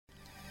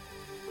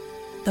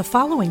The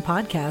following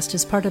podcast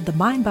is part of the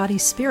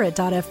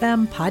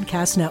MindBodySpirit.fm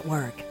podcast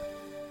network.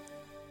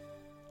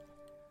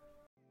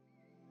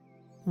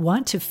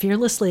 Want to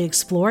fearlessly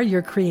explore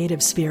your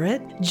creative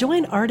spirit?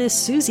 Join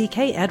artist Susie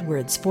K.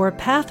 Edwards for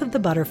Path of the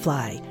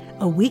Butterfly,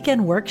 a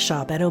weekend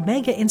workshop at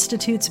Omega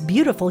Institute's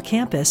beautiful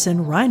campus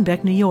in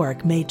Rhinebeck, New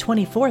York, May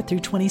 24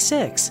 through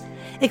 26.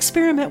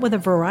 Experiment with a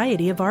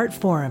variety of art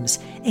forms,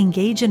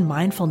 engage in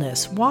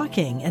mindfulness,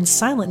 walking, and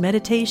silent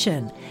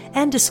meditation,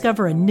 and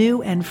discover a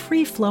new and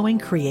free-flowing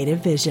creative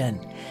vision.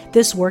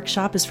 This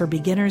workshop is for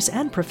beginners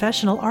and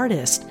professional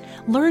artists.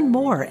 Learn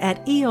more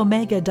at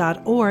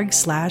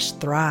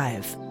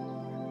eomega.org/thrive.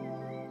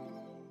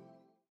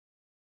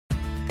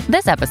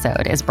 This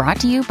episode is brought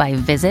to you by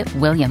Visit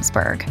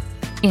Williamsburg.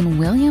 In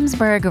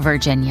Williamsburg,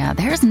 Virginia,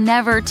 there's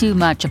never too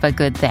much of a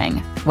good thing.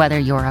 Whether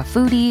you're a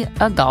foodie,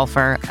 a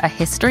golfer, a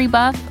history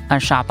buff, a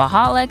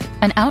shopaholic,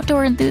 an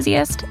outdoor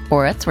enthusiast,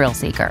 or a thrill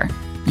seeker,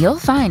 you'll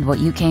find what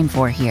you came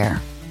for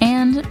here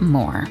and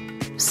more.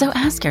 So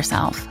ask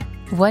yourself,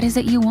 what is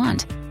it you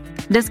want?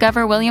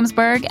 Discover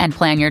Williamsburg and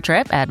plan your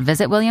trip at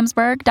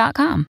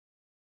visitwilliamsburg.com.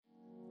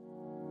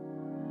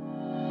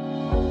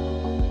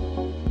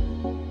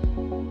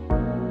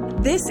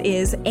 This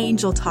is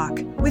Angel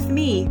Talk with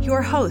me,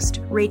 your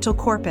host, Rachel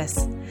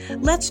Corpus.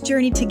 Let's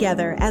journey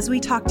together as we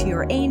talk to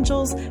your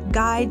angels,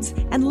 guides,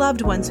 and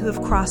loved ones who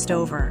have crossed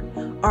over.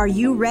 Are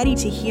you ready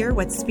to hear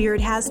what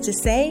Spirit has to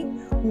say?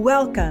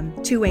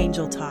 Welcome to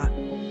Angel Talk.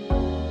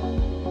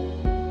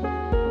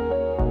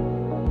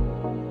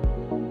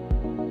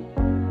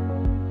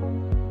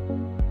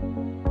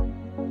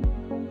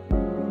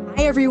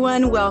 Hi,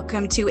 everyone.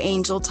 Welcome to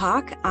Angel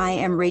Talk. I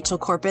am Rachel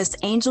Corpus,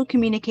 angel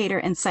communicator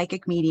and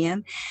psychic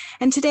medium.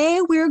 And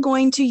today we're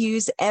going to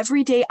use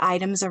everyday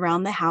items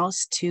around the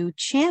house to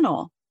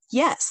channel.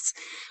 Yes,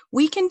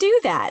 we can do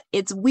that.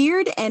 It's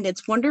weird and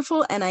it's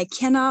wonderful, and I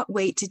cannot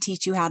wait to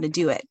teach you how to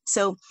do it.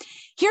 So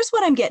here's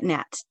what I'm getting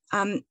at.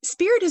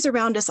 Spirit is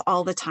around us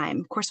all the time.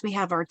 Of course, we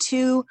have our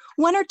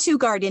one or two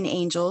guardian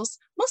angels.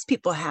 Most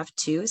people have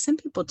two. Some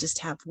people just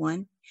have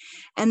one.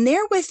 And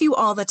they're with you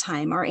all the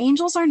time. Our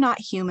angels are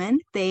not human.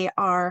 They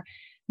are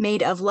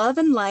made of love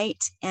and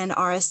light and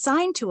are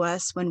assigned to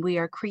us when we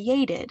are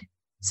created.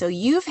 So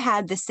you've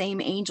had the same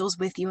angels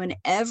with you in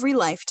every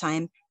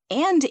lifetime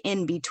and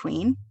in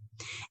between.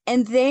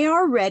 And they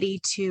are ready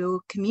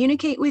to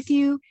communicate with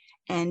you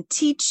and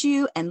teach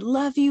you and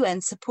love you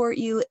and support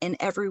you in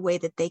every way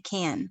that they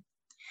can.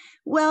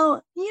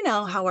 Well, you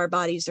know how our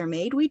bodies are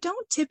made. We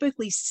don't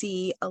typically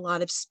see a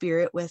lot of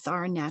spirit with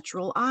our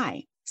natural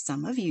eye.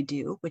 Some of you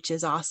do, which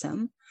is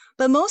awesome,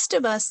 but most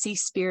of us see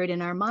spirit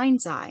in our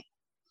mind's eye.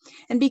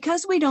 And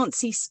because we don't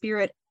see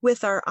spirit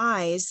with our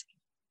eyes,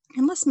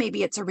 unless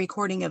maybe it's a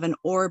recording of an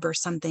orb or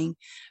something,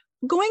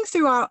 going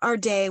through our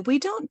day, we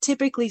don't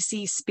typically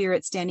see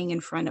spirit standing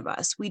in front of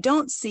us. We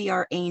don't see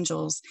our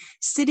angels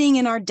sitting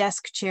in our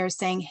desk chairs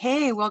saying,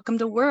 "Hey, welcome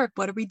to work.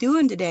 What are we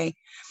doing today?"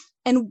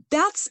 And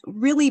that's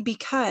really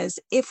because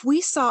if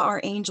we saw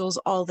our angels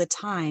all the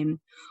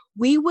time,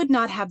 we would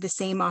not have the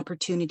same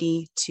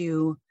opportunity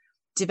to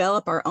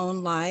develop our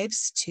own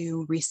lives,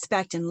 to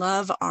respect and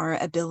love our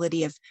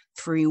ability of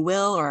free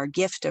will or our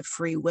gift of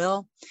free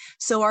will.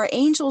 So our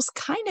angels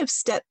kind of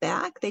step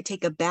back. They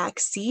take a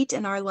back seat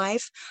in our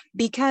life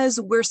because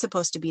we're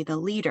supposed to be the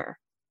leader.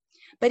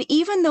 But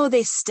even though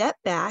they step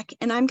back,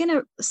 and I'm going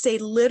to say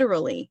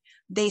literally,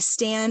 they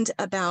stand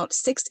about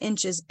 6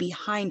 inches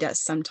behind us,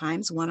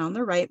 sometimes one on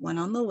the right, one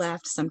on the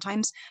left,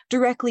 sometimes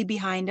directly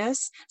behind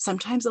us,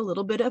 sometimes a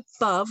little bit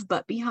above,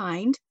 but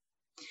behind.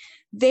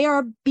 They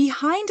are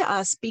behind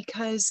us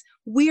because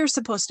we are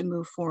supposed to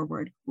move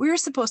forward. We're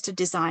supposed to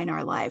design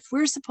our life.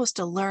 We're supposed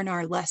to learn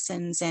our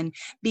lessons and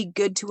be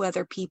good to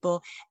other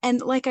people.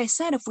 And like I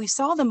said, if we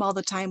saw them all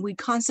the time, we'd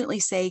constantly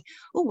say,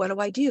 "Oh, what do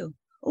I do?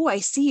 Oh, I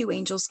see you,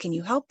 angels. Can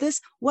you help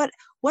this?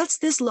 What's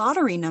this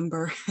lottery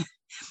number?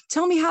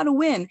 Tell me how to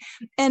win."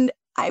 And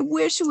I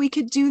wish we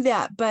could do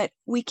that, but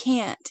we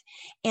can't.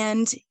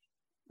 And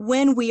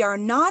when we are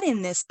not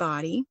in this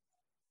body,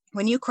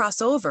 when you cross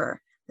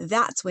over,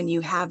 that's when you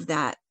have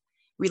that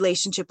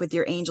relationship with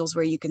your angels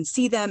where you can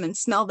see them and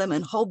smell them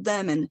and hold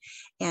them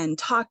and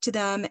talk to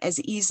them as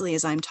easily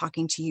as I'm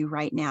talking to you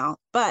right now.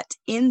 But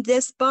in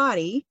this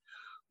body,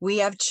 we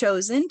have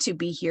chosen to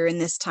be here in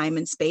this time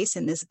and space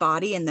in this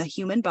body, and the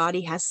human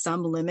body has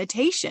some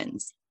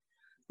limitations.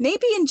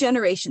 Maybe in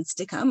generations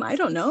to come, I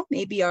don't know,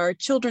 maybe our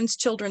children's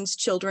children's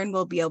children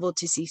will be able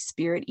to see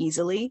spirit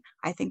easily.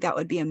 I think that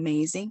would be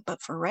amazing.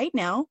 But for right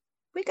now,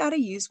 we got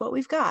to use what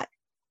we've got.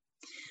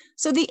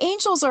 So the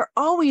angels are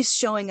always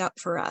showing up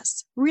for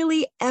us.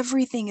 Really,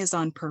 everything is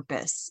on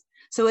purpose.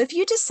 So if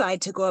you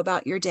decide to go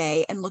about your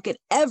day and look at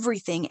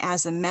everything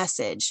as a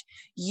message,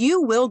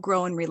 you will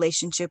grow in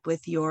relationship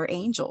with your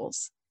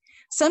angels.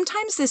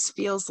 Sometimes this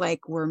feels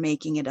like we're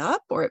making it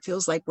up, or it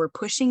feels like we're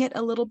pushing it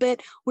a little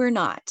bit. We're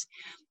not.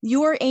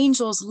 Your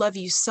angels love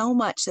you so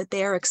much that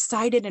they are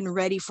excited and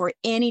ready for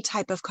any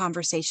type of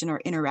conversation or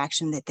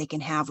interaction that they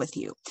can have with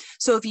you.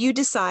 So if you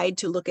decide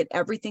to look at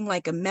everything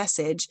like a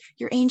message,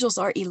 your angels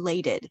are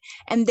elated,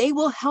 and they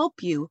will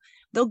help you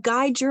They'll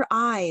guide your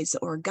eyes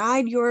or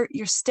guide your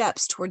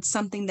steps towards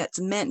something that's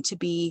meant to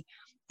be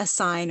a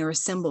sign or a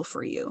symbol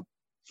for you.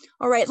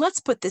 All right,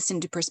 let's put this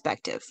into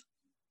perspective.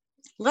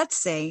 Let's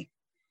say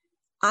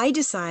I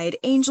decide,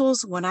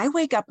 angels, when I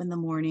wake up in the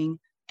morning,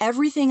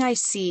 everything I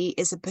see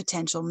is a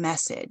potential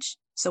message.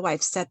 So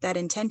I've set that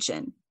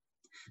intention.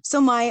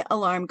 So my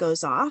alarm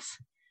goes off.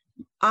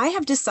 I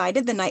have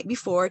decided the night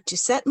before to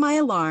set my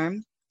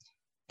alarm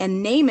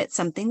and name it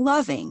something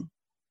loving.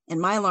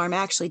 And my alarm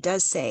actually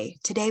does say,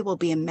 today will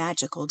be a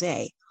magical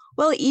day.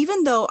 Well,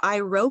 even though I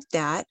wrote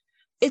that,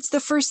 it's the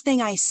first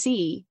thing I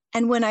see.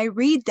 And when I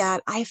read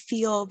that, I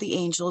feel the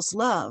angel's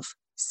love,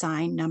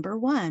 sign number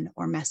 1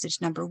 or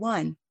message number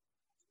 1.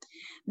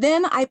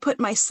 Then I put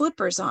my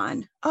slippers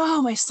on.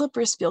 Oh, my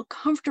slippers feel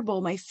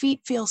comfortable. My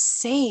feet feel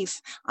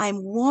safe.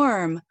 I'm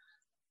warm.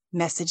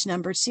 Message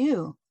number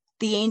 2.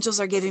 The angels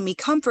are giving me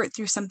comfort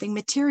through something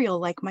material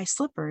like my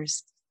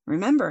slippers.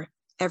 Remember,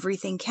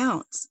 everything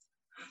counts.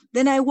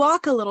 Then I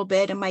walk a little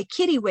bit and my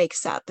kitty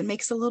wakes up and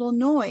makes a little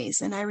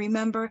noise. And I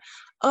remember,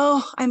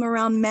 oh, I'm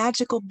around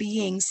magical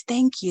beings.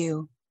 Thank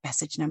you.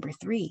 Message number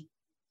 3.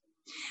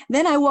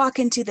 Then I walk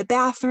into the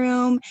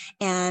bathroom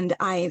and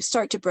I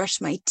start to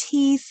brush my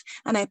teeth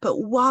and I put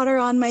water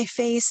on my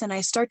face and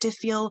I start to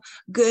feel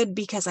good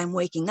because I'm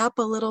waking up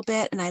a little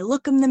bit, and I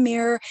look in the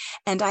mirror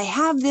and I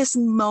have this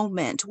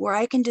moment where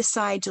I can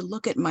decide to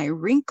look at my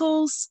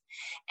wrinkles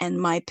and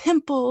my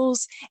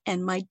pimples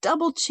and my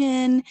double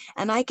chin,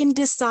 and I can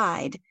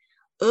decide,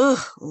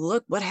 ugh,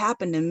 look what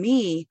happened to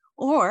me.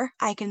 Or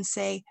I can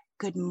say,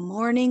 good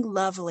morning,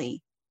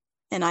 lovely.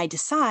 And I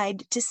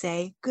decide to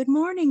say, good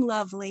morning,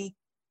 lovely.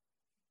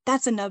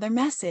 That's another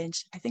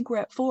message. I think we're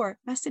at 4,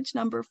 message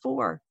number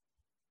 4.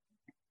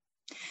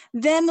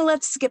 Then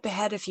let's skip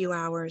ahead a few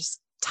hours.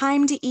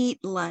 Time to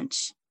eat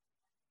lunch.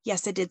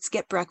 Yes, I did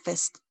skip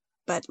breakfast,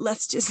 but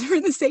let's just, for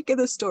the sake of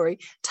the story,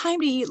 time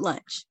to eat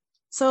lunch.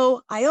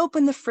 So I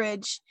open the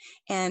fridge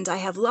and I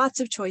have lots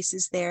of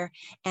choices there,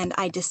 and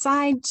I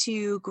decide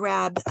to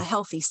grab a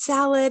healthy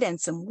salad and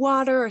some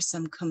water or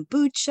some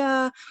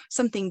kombucha,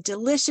 something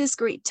delicious,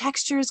 great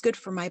textures, good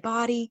for my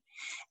body.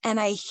 And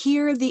I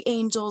hear the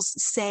angels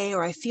say,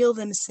 or I feel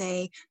them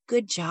say,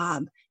 good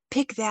job,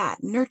 pick that,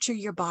 nurture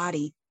your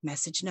body,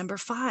 message number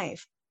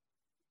 5.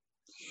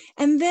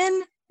 And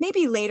then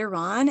maybe later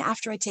on,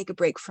 after I take a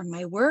break from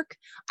my work,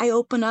 I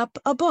open up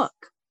a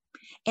book.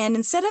 And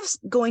instead of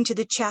going to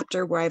the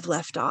chapter where I've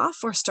left off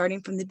or starting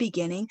from the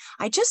beginning,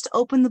 I just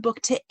open the book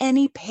to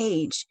any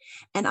page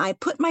and I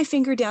put my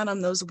finger down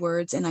on those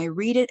words and I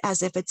read it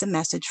as if it's a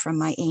message from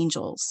my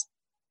angels.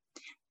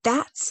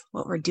 That's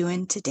what we're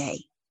doing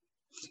today.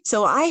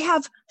 So I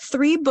have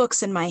 3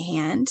 books in my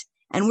hand,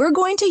 and we're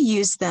going to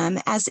use them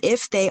as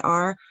if they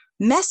are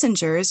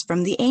messengers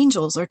from the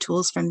angels or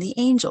tools from the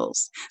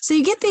angels. So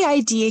you get the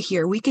idea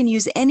here. We can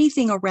use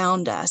anything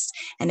around us.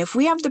 And if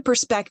we have the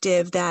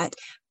perspective that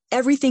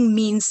everything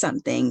means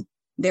something,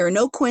 there are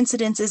no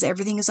coincidences,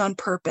 everything is on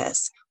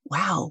purpose,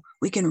 wow,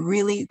 we can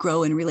really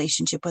grow in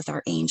relationship with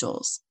our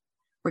angels.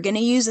 We're going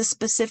to use a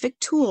specific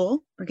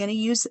tool. We're going to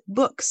use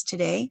books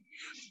today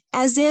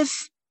as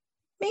if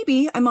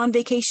maybe I'm on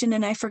vacation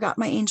and I forgot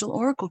my angel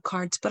oracle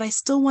cards, but I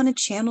still want to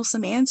channel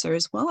some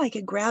answers. Well, I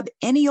could grab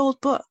any old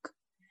book.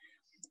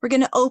 We're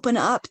going to open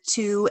up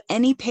to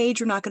any page.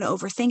 We're not going to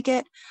overthink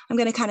it. I'm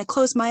going to kind of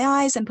close my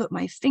eyes and put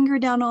my finger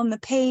down on the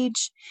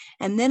page,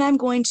 and then I'm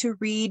going to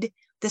read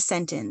the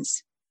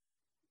sentence.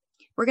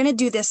 We're going to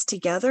do this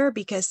together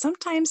because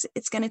sometimes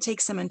it's going to take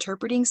some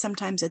interpreting.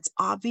 Sometimes it's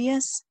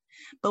obvious,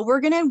 but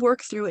we're going to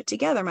work through it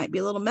together. Might be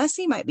a little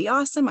messy, might be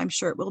awesome. I'm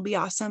sure it will be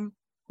awesome.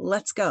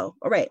 Let's go.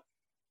 All right.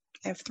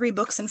 I have 3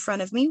 books in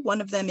front of me.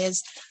 One of them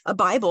is a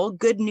Bible,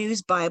 Good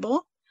News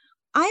Bible.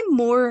 I'm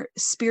more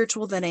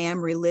spiritual than I am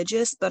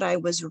religious, but I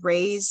was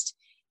raised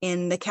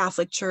in the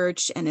Catholic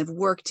Church and have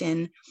worked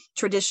in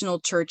traditional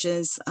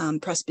churches,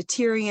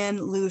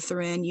 Presbyterian,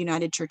 Lutheran,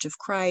 United Church of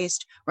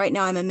Christ. Right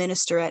now I'm a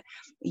minister at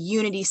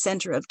Unity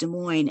Center of Des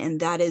Moines, and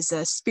that is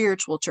a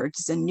spiritual church.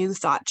 It's a New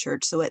Thought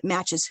church, so it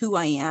matches who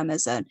I am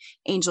as an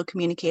angel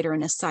communicator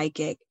and a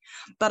psychic.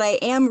 But I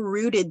am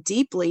rooted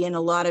deeply in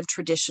a lot of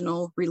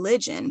traditional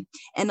religion,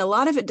 and a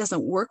lot of it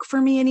doesn't work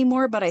for me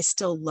anymore, but I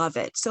still love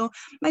it. So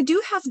I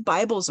do have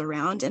Bibles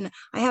around, and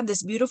I have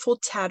this beautiful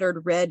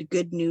tattered red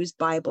Good News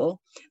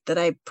Bible that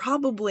I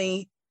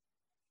probably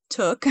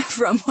took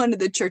from one of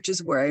the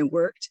churches where I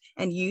worked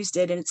and used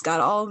it. And it's got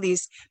all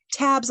these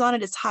tabs on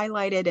it. It's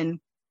highlighted,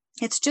 and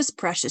it's just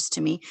precious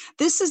to me.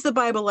 This is the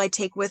Bible I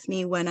take with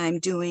me when I'm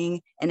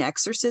doing an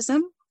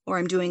exorcism or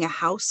I'm doing a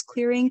house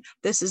clearing.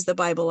 This is the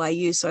Bible I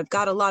use. So I've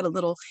got a lot of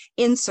little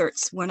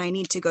inserts when I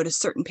need to go to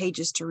certain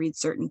pages to read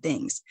certain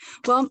things.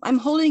 Well, I'm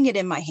holding it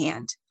in my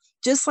hand,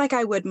 just like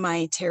I would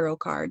my tarot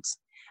cards.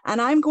 And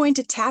I'm going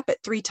to tap it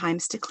 3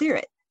 times to clear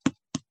it.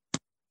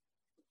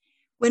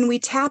 When we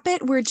tap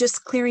it, we're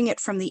just clearing it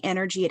from the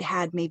energy it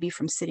had, maybe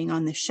from sitting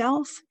on the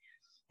shelf.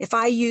 If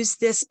I use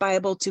this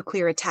Bible to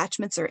clear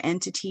attachments or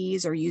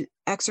entities or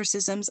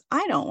exorcisms,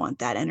 I don't want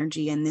that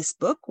energy in this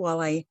book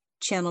while I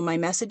channel my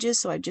messages.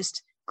 So I've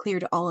just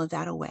cleared all of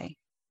that away.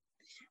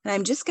 And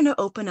I'm just going to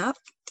open up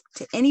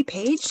to any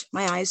page.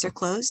 My eyes are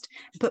closed.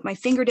 Put my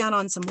finger down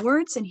on some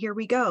words, and here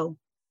we go.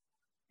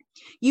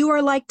 You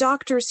are like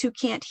doctors who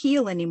can't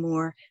heal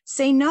anymore.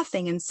 Say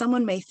nothing, and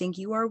someone may think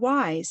you are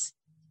wise.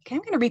 Okay,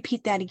 I'm going to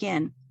repeat that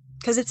again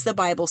because it's the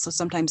Bible, so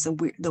sometimes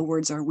the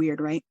words are weird,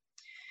 right?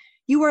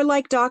 You are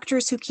like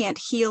doctors who can't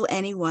heal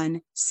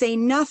anyone. Say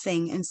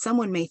nothing, and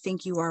someone may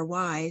think you are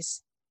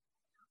wise.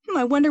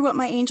 I wonder what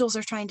my angels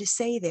are trying to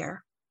say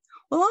there.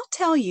 Well, I'll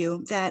tell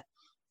you that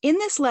in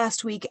this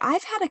last week,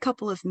 I've had a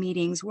couple of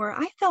meetings where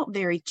I felt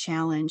very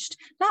challenged,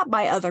 not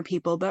by other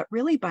people, but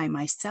really by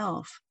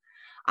myself.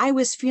 I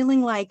was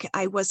feeling like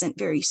I wasn't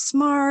very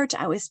smart.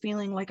 I was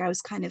feeling like I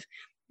was kind of,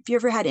 if you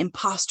ever had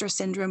imposter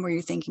syndrome where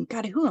you're thinking,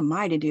 God, who am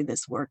I to do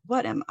this work?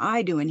 What am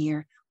I doing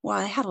here? Well,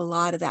 I had a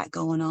lot of that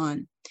going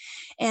on.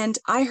 And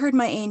I heard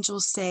my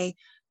angels say,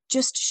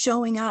 just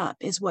showing up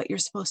is what you're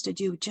supposed to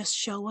do. Just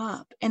show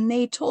up. And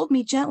they told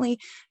me gently,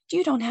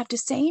 you don't have to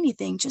say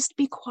anything. Just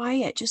be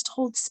quiet. Just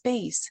hold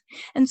space.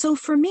 And so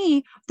for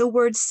me, the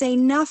words say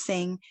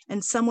nothing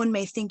and someone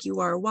may think you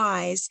are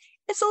wise.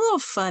 It's a little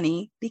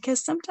funny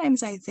because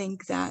sometimes I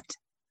think that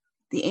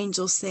the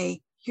angels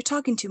say, you're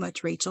talking too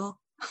much, Rachel.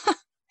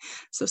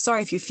 So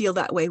sorry if you feel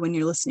that way when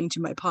you're listening to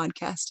my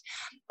podcast.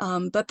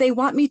 But they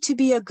want me to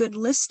be a good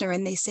listener.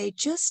 And they say,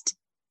 just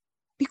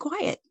be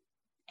quiet.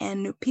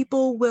 And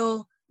people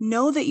will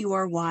know that you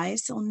are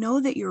wise. They'll know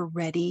that you're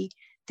ready.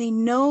 They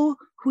know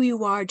who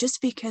you are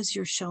just because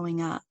you're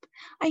showing up.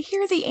 I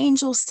hear the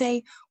angels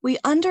say we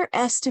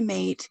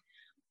underestimate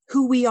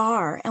who we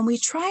are, and we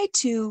try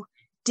to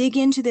dig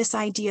into this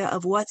idea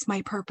of what's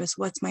my purpose?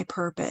 What's my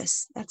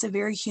purpose? That's a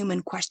very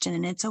human question,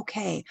 and it's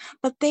okay.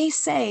 But they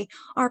say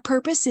our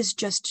purpose is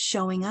just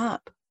showing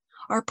up.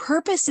 Our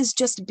purpose is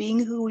just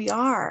being who we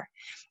are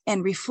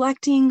and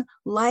reflecting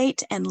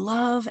light and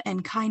love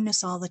and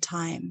kindness all the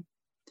time.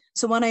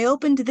 So when I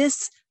opened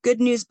this Good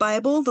News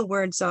Bible, the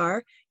words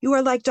are, you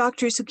are like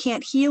doctors who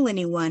can't heal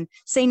anyone.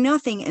 Say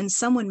nothing, and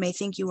someone may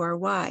think you are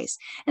wise.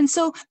 And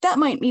so that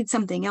might mean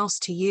something else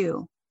to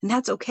you, and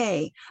that's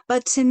okay.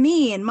 But to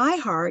me, in my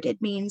heart,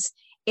 it means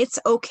it's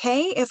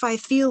okay if I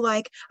feel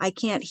like I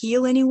can't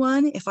heal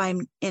anyone, if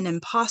I'm an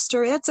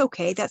imposter, that's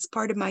okay. That's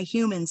part of my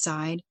human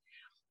side.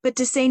 But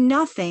to say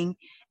nothing,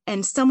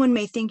 and someone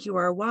may think you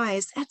are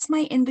wise, that's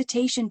my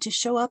invitation to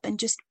show up and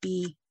just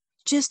be.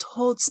 Just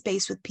hold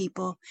space with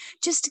people.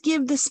 Just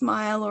give the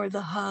smile or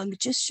the hug.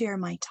 Just share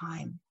my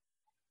time.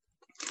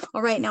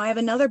 All right, now I have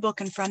another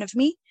book in front of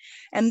me,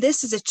 and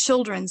this is a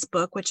children's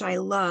book, which I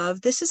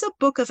love. This is a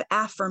book of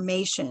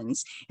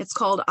affirmations. It's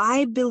called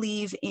I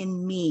Believe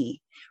in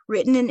Me,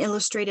 written and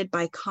illustrated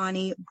by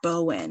Connie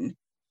Bowen.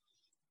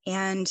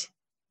 And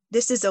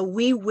this is a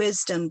wee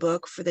wisdom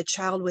book for the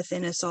child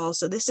within us all.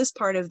 So this is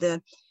part of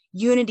the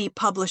Unity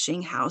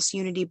Publishing House,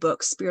 Unity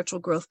Books, Spiritual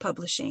Growth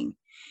Publishing.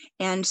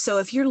 And so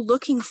if you're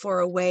looking for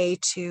a way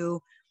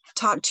to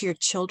talk to your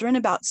children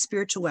about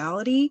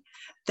spirituality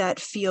that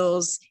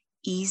feels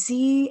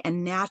easy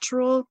and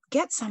natural,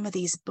 get some of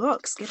these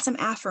books, get some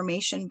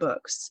affirmation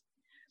books.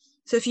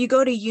 So if you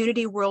go to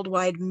Unity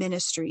Worldwide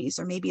Ministries,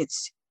 or maybe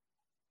it's,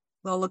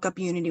 well, look up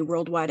Unity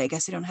Worldwide. I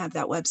guess I don't have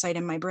that website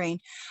in my brain,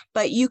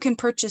 but you can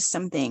purchase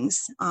some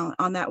things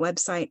on that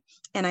website.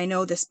 And I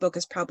know this book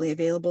is probably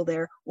available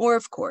there. Or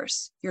of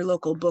course, your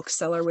local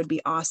bookseller would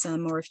be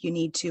awesome. Or if you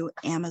need to,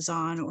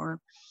 Amazon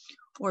or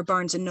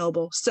Barnes and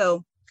Noble.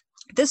 So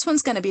this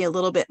one's going to be a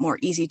little bit more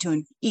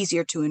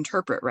easier to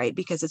interpret, right?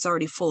 Because it's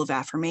already full of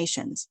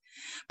affirmations.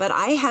 But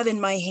I have in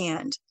my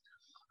hand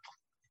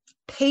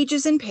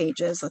pages and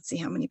pages. Let's see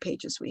how many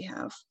pages we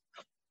have.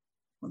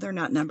 Well, they're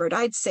not numbered.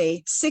 I'd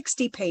say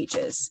 60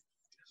 pages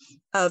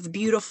of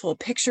beautiful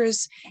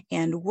pictures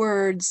and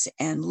words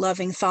and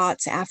loving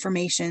thoughts,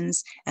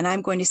 affirmations. And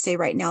I'm going to say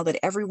right now that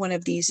every one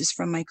of these is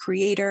from my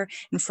Creator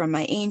and from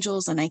my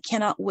angels, and I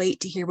cannot wait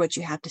to hear what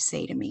you have to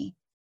say to me.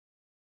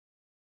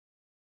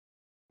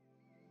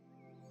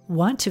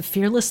 Want to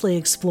fearlessly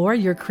explore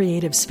your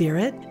creative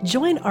spirit?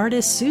 Join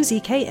artist Susie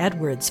K.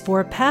 Edwards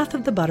for Path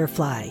of the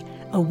Butterfly,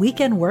 a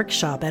weekend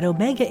workshop at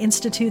Omega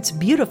Institute's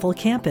beautiful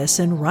campus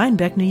in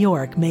Rhinebeck, New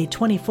York, May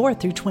 24th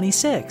through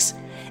 26.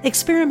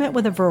 Experiment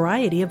with a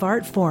variety of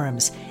art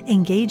forms,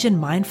 engage in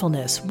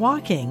mindfulness,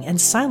 walking, and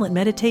silent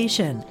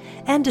meditation,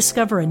 and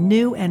discover a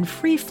new and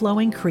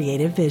free-flowing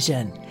creative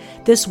vision.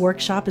 This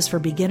workshop is for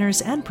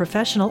beginners and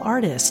professional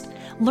artists.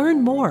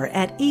 Learn more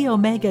at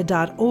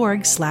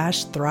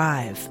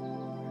eomega.org/thrive.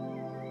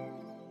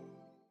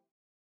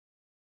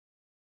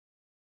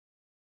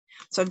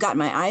 So I've got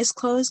my eyes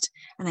closed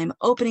and I'm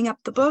opening up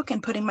the book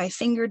and putting my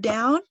finger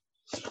down.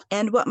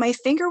 And what my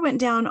finger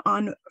went down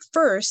on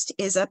first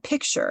is a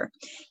picture.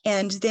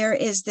 And there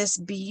is this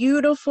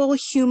beautiful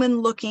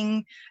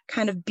human-looking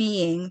kind of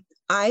being,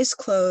 eyes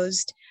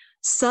closed,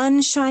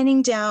 sun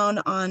shining down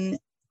on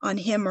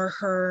him or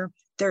her.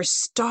 There's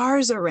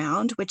stars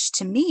around, which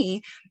to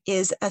me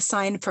is a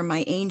sign from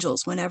my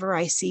angels. Whenever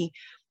I see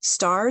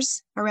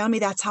stars around me,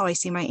 that's how I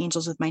see my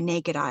angels with my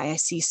naked eye. I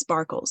see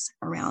sparkles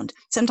around.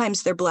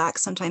 Sometimes they're black,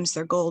 sometimes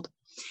they're gold.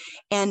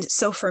 And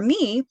so for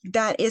me,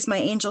 that is my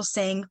angel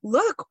saying,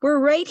 look, we're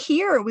right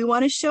here. We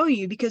want to show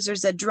you, because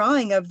there's a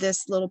drawing of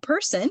this little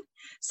person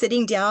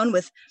sitting down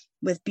with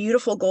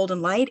beautiful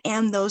golden light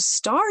and those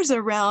stars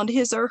around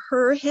his or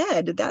her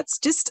head. That's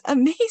just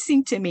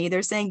amazing to me.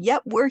 They're saying,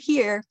 yep, we're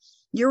here.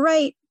 You're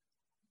right.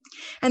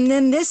 And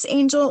then this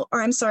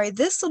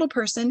this little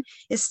person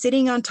is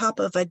sitting on top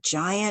of a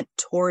giant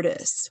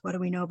tortoise. What do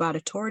we know about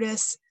a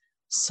tortoise?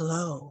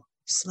 Slow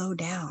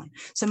down.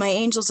 So my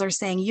angels are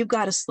saying, you've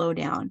got to slow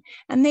down.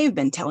 And they've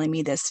been telling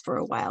me this for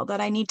a while, that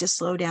I need to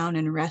slow down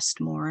and rest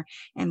more.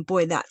 And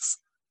boy, that's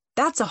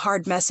a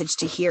hard message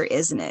to hear,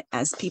 isn't it?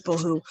 As people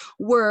who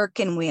work,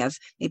 and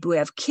maybe we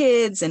have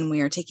kids, and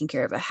we are taking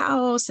care of a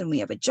house, and we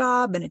have a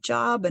job and a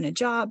job and a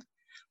job.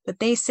 But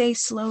they say,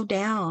 slow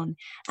down.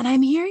 And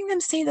I'm hearing them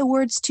say the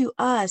words to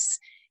us,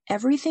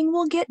 everything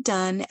will get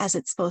done as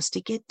it's supposed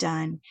to get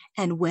done.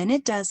 And when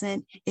it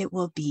doesn't, it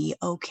will be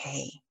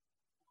okay.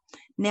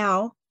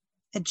 Now,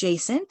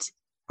 adjacent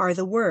are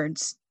the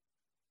words,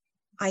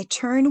 I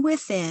turn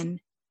within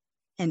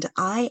and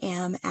I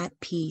am at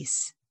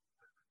peace.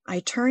 I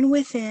turn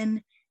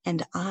within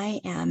and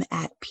I am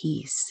at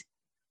peace.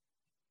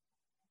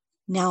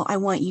 Now, I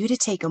want you to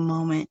take a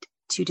moment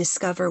to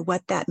discover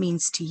what that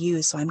means to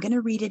you. So I'm going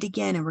to read it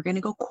again, and we're going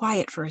to go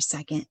quiet for a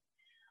second.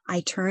 I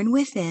turn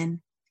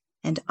within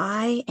and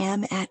I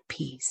am at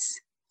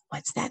peace.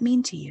 What's that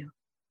mean to you?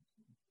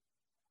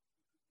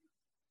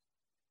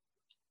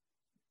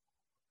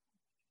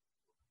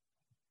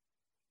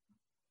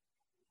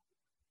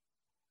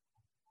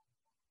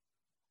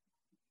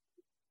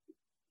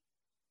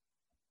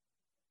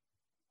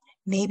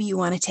 Maybe you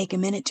want to take a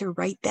minute to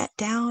write that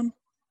down.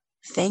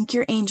 Thank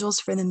your angels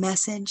for the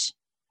message.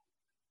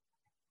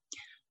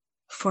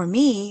 For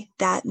me,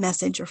 that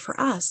message, or for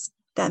us,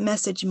 that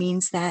message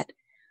means that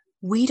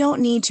we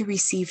don't need to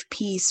receive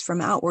peace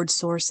from outward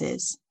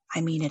sources.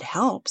 I mean, it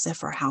helps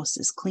if our house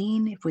is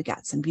clean, if we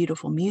got some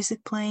beautiful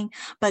music playing,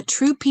 but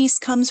true peace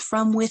comes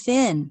from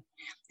within.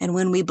 And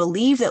when we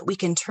believe that we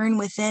can turn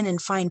within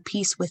and find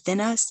peace within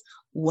us,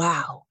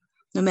 wow,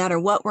 no matter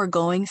what we're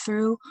going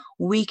through,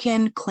 we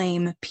can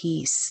claim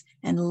peace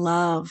and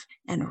love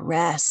and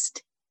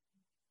rest.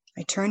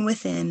 I turn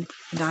within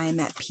and I am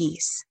at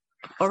peace.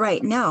 All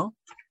right, now,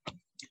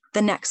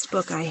 the next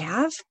book I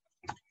have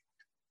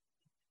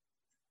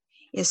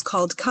is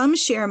called Come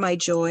Share My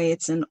Joy.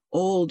 It's an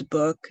old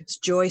book. It's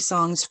Joy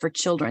Songs for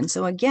Children.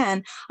 So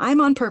again, I'm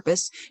on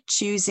purpose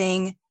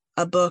choosing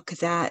a book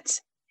that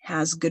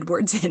has good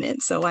words in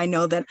it, so I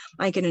know that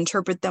I can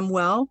interpret them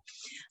well.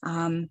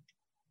 I'm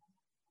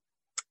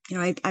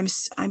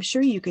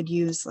sure you could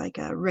use like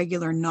a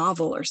regular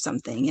novel or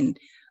something and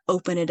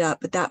open it up,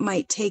 but that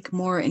might take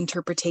more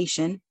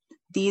interpretation.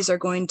 These are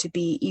going to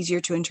be easier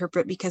to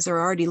interpret because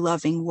they're already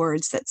loving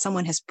words that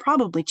someone has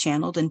probably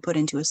channeled and put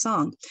into a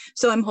song.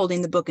 So I'm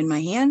holding the book in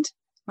my hand,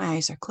 my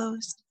eyes are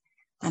closed,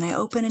 and I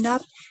open it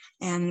up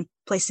and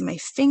placing my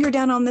finger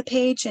down on the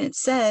page, and it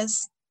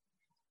says,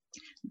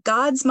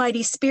 God's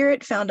mighty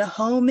spirit found a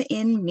home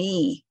in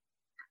me.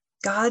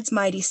 God's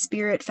mighty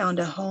spirit found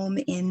a home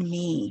in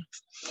me.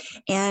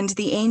 And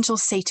the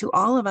angels say to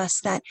all of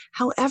us that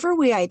however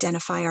we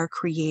identify our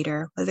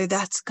creator, whether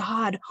that's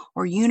God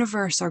or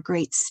universe or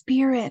great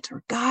spirit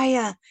or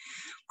Gaia,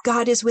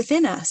 God is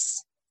within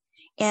us.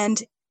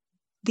 And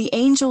the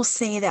angels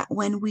say that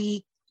when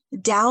we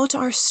doubt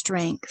our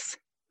strength,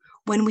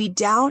 when we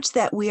doubt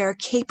that we are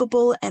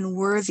capable and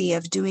worthy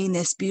of doing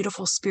this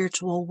beautiful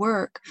spiritual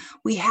work,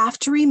 we have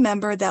to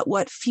remember that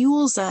what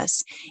fuels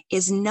us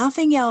is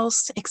nothing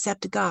else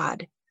except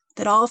God,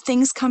 that all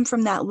things come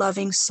from that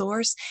loving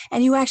source,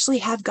 and you actually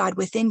have God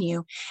within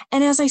you.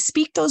 And as I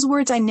speak those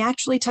words, I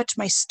naturally touch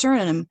my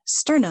sternum,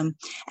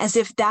 as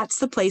if that's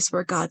the place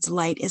where God's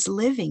light is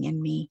living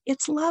in me.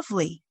 It's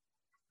lovely.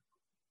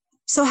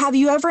 So have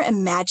you ever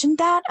imagined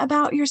that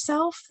about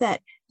yourself,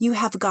 that you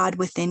have God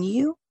within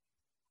you?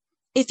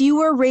 If you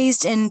were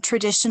raised in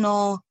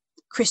traditional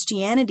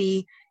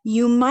Christianity,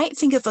 you might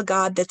think of a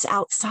God that's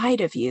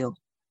outside of you,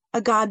 a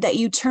God that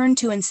you turn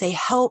to and say,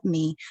 help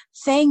me,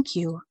 thank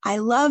you, I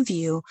love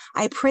you,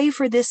 I pray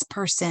for this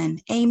person,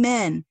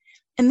 amen.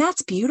 And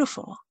that's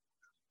beautiful.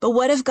 But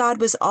what if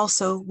God was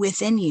also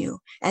within you,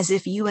 as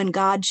if you and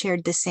God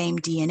shared the same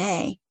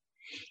DNA?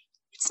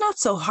 It's not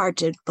so hard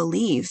to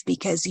believe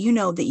because you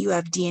know that you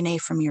have DNA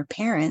from your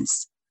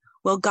parents.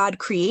 Well, God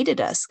created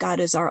us.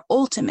 God is our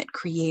ultimate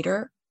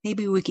creator.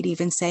 Maybe we could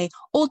even say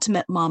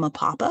ultimate mama,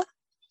 papa.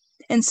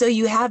 And so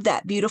you have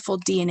that beautiful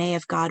DNA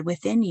of God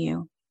within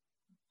you.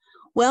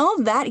 Well,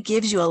 that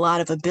gives you a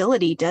lot of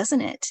ability, doesn't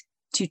it?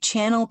 To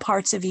channel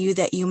parts of you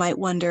that you might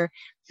wonder,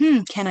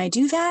 can I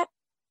do that?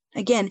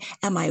 Again,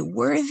 am I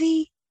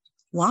worthy?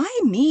 Why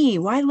me?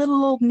 Why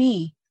little old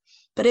me?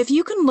 But if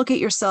you can look at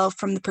yourself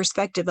from the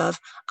perspective of,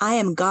 I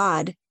am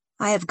God,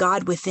 I have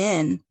God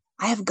within,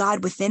 I have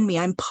God within me,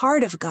 I'm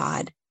part of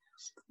God.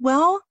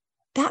 Well,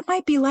 that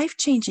might be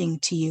life-changing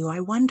to you,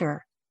 I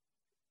wonder.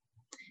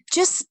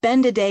 Just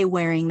spend a day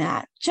wearing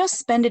that. Just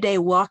spend a day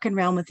walking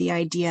around with the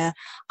idea,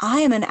 I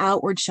am an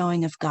outward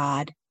showing of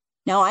God.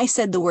 Now, I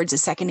said the words a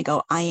second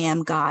ago, I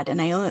am God,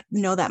 and I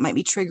know that might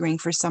be triggering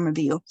for some of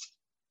you,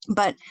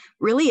 but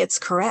really it's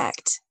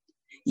correct.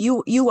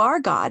 You are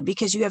God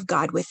because you have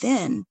God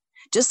within.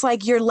 Just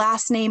like your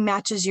last name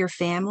matches your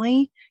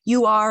family,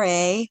 you are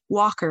a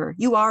Walker,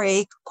 you are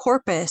a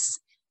Corpus,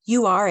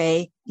 you are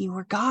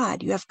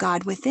God. You have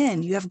God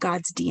within, you have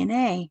God's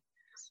DNA.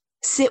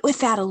 Sit with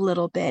that a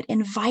little bit,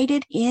 invite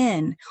it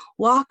in,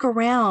 walk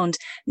around.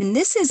 And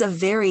this is a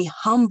very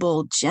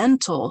humble,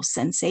 gentle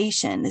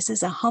sensation. This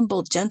is a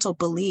humble, gentle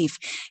belief.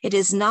 It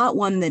is not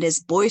one that is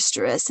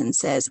boisterous and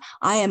says,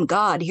 I am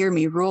God, hear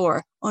me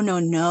roar. Oh,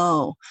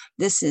 no.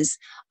 This is,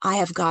 I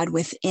have God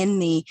within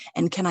me,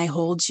 and can I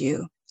hold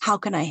you? How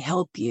can I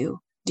help you?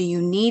 Do you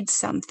need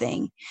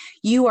something?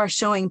 You are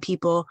showing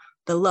people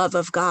the love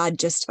of God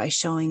just by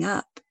showing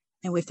up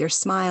and with your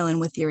smile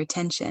and with your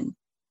attention.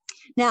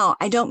 Now,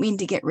 I don't mean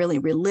to get really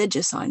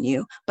religious on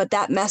you, but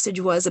that message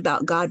was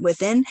about God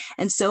within.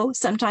 And so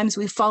sometimes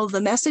we follow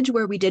the message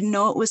where we didn't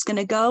know it was going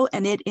to go,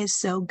 and it is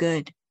so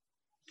good.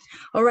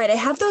 All right, I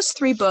have those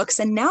 3 books,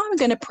 and now I'm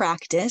going to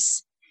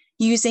practice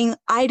using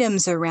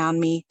items around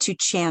me to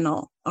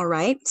channel. All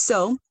right,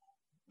 so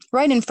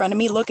right in front of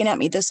me, looking at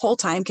me this whole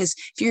time, because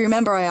if you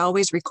remember, I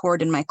always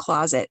record in my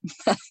closet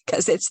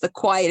because it's the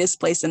quietest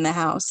place in the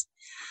house.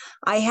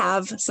 I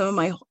have some of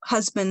my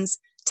husband's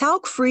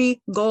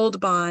talc-free Gold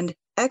Bond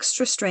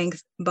extra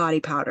strength body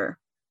powder.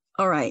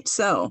 All right,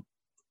 so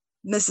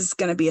this is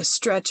going to be a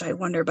stretch, I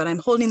wonder, but I'm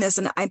holding this,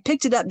 and I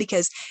picked it up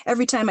because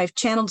every time I've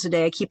channeled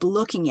today, I keep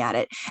looking at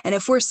it. And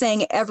if we're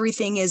saying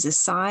everything is a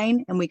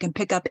sign and we can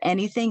pick up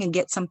anything and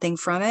get something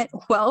from it,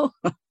 well,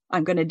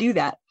 I'm going to do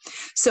that.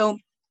 So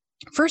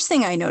first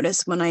thing I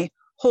notice when I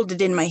hold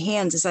it in my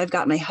hands is I've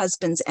got my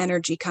husband's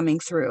energy coming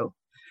through.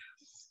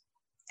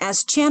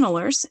 As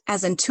channelers,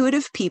 as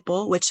intuitive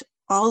people, which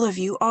all of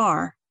you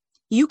are,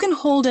 you can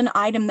hold an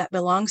item that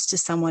belongs to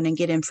someone and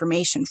get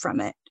information from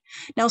it.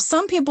 Now,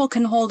 some people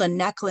can hold a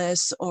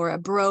necklace or a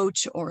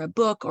brooch or a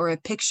book or a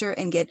picture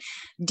and get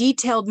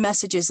detailed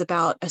messages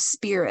about a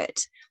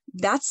spirit.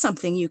 That's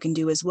something you can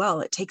do as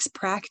well. It takes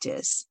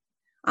practice.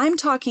 I'm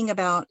talking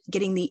about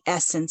getting the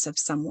essence of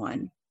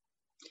someone.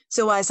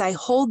 So as I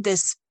hold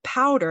this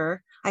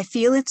powder, I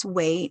feel its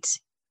weight,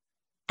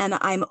 and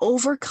I'm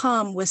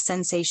overcome with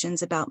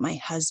sensations about my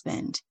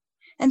husband.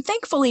 And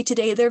thankfully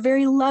today, they're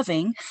very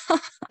loving.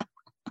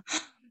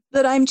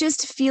 But I'm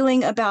just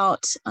feeling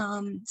about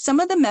some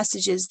of the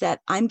messages that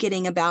I'm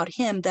getting about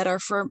him that are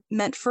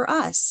meant for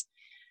us.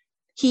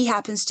 He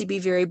happens to be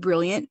very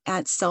brilliant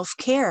at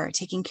self-care,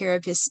 taking care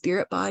of his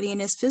spirit body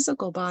and his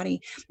physical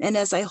body. And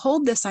as I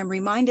hold this, I'm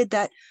reminded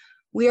that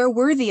we are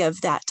worthy of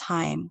that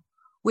time.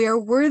 We are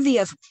worthy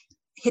of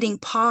hitting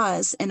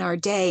pause in our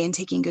day and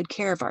taking good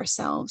care of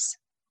ourselves.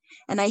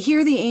 And I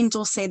hear the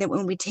angels say that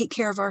when we take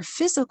care of our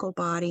physical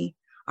body,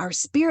 our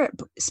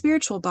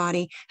spiritual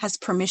body has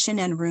permission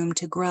and room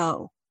to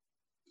grow.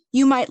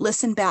 You might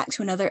listen back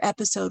to another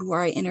episode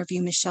where I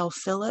interview Michelle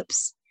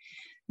Phillips.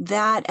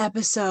 That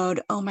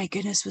episode, oh my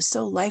goodness, was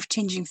so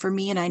life-changing for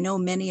me, and I know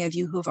many of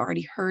you who have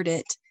already heard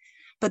it.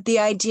 But the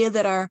idea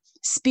that our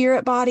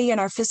spirit body and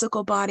our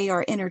physical body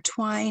are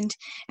intertwined,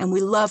 and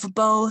we love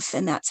both,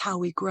 and that's how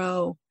we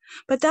grow.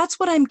 But that's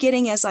what I'm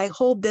getting as I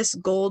hold this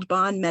Gold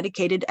Bond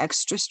medicated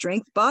extra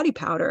strength body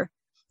powder.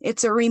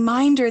 It's a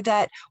reminder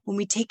that when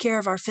we take care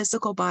of our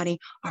physical body,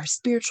 our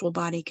spiritual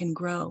body can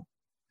grow. All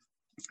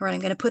right, I'm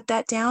going to put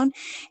that down,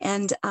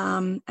 and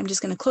I'm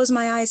just going to close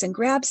my eyes and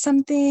grab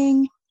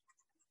something.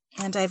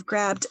 And I've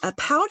grabbed a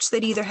pouch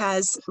that either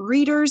has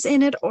readers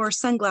in it or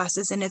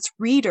sunglasses, and it's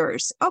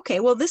readers. Okay,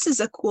 well, this is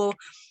a cool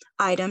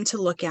item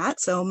to look at.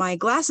 So my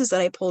glasses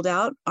that I pulled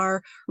out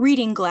are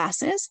reading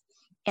glasses,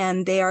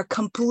 and they are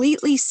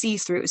completely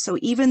see-through. So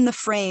even the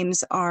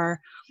frames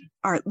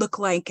look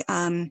like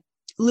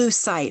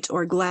lucite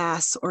or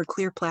glass or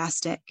clear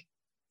plastic.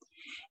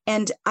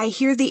 And I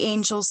hear the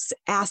angels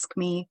ask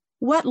me,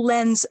 what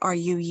lens are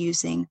you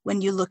using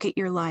when you look at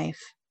your life?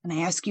 And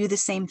I ask you the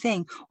same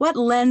thing. What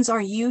lens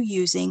are you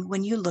using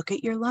when you look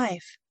at your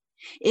life?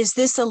 Is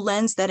this a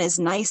lens that is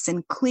nice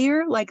and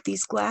clear like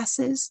these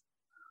glasses?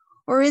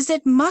 Or is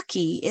it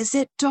mucky? Is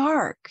it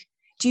dark?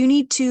 Do you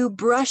need to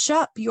brush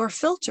up your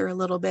filter a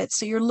little bit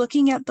so you're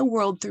looking at the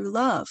world through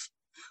love?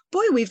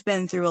 Boy, we've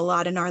been through a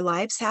lot in our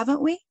lives,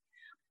 haven't we?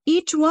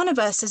 Each one of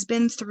us has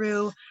been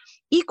through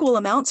equal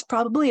amounts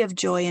probably of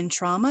joy and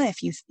trauma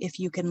if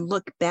you can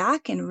look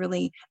back and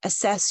really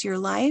assess your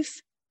life.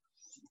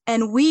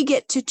 And we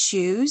get to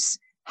choose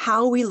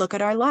how we look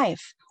at our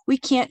life. We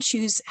can't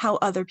choose how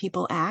other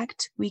people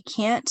act. We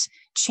can't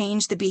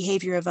change the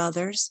behavior of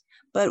others,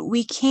 but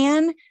we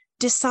can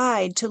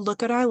decide to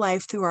look at our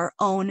life through our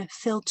own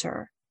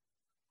filter.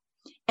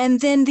 And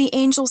then the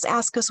angels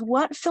ask us,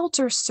 what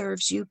filter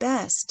serves you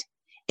best?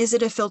 Is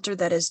it a filter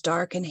that is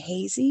dark and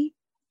hazy?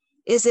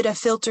 Is it a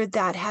filter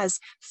that has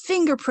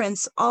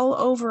fingerprints all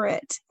over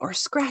it or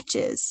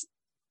scratches?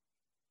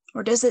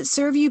 Or does it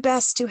serve you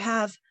best to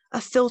have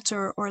a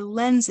filter or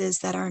lenses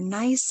that are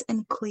nice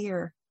and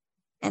clear?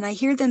 And I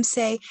hear them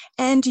say,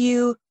 and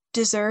you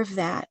deserve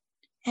that,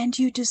 and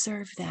you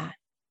deserve that.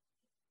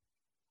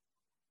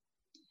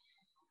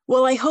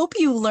 Well, I hope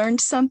you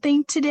learned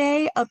something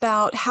today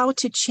about how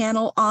to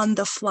channel on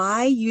the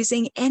fly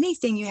using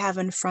anything you have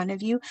in front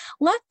of you.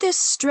 Let this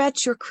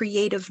stretch your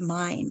creative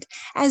mind.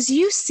 As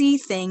you see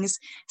things,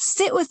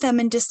 sit with them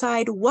and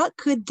decide, what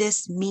could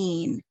this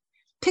mean?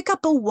 Pick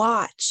up a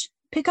watch,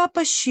 pick up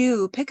a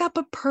shoe, pick up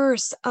a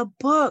purse, a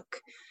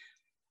book,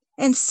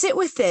 and sit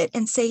with it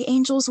and say,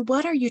 angels,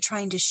 what are you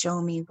trying to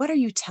show me? What are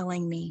you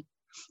telling me?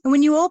 And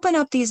when you open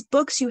up these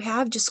books you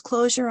have, just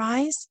close your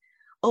eyes.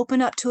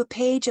 Open up to a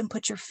page and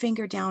put your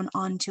finger down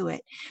onto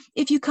it.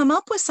 If you come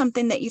up with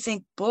something that you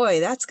think, boy,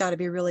 that's got to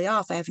be really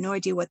off, I have no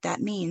idea what that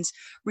means,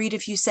 read a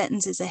few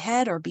sentences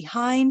ahead or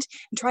behind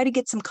and try to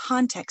get some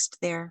context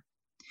there.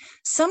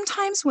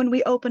 Sometimes when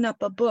we open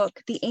up a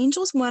book, the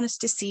angels want us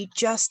to see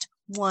just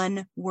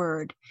one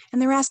word.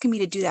 And they're asking me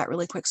to do that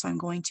really quick, so I'm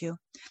going to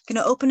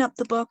open up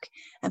the book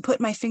and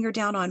put my finger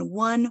down on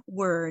one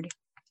word.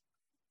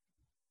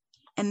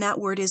 And that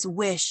word is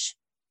wish.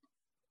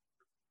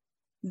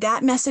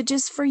 That message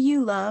is for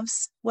you,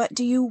 loves. What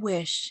do you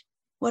wish?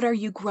 What are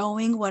you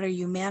growing? What are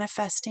you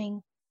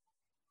manifesting?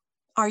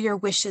 Are your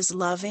wishes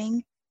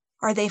loving?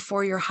 Are they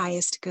for your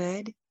highest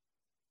good?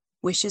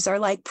 Wishes are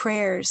like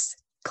prayers.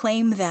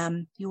 Claim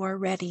them. You are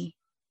ready.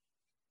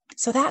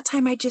 So that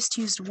time I just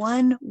used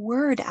one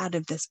word out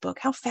of this book.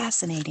 How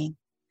fascinating.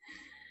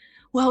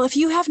 Well, if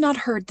you have not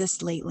heard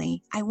this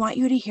lately, I want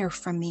you to hear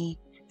from me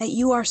that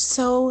you are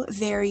so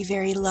very,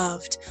 very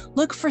loved.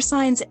 Look for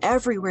signs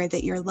everywhere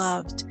that you're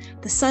loved.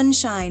 The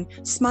sunshine,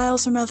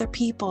 smiles from other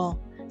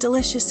people,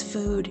 delicious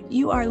food.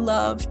 You are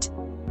loved,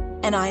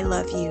 and I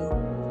love you.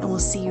 And we'll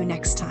see you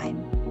next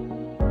time.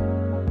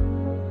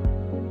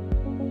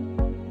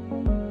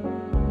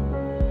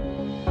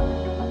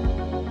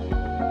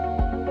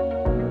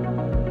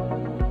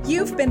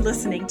 You've been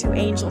listening to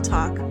Angel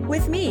Talk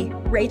with me,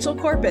 Rachel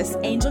Corpus,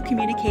 angel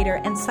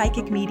communicator and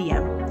psychic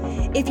medium.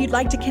 If you'd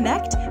like to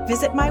connect,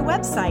 visit my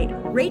website,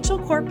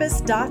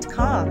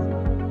 rachelcorpus.com.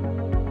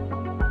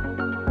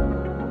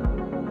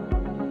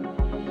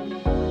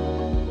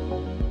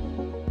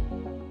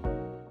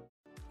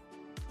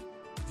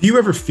 Do you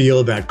ever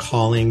feel that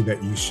calling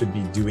that you should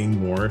be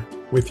doing more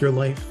with your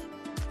life?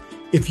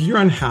 If you're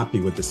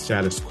unhappy with the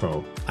status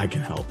quo, I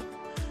can help.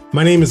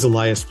 My name is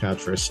Elias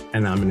Patras,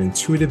 and I'm an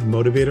intuitive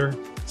motivator,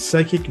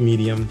 psychic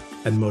medium,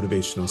 and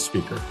motivational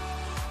speaker.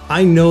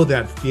 I know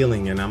that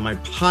feeling, and on my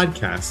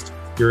podcast,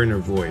 Your Inner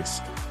Voice,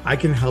 I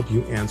can help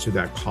you answer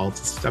that call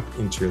to step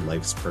into your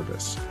life's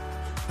purpose.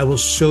 I will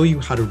show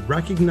you how to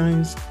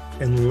recognize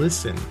and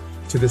listen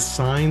to the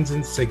signs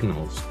and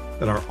signals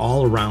that are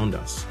all around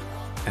us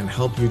and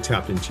help you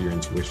tap into your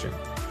intuition.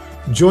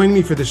 Join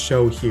me for the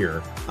show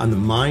here on the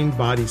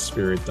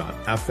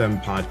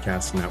mindbodyspirit.fm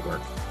podcast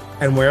network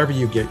and wherever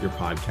you get your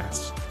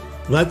podcasts.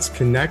 Let's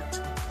connect,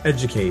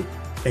 educate,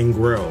 and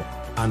grow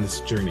on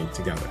this journey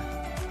together.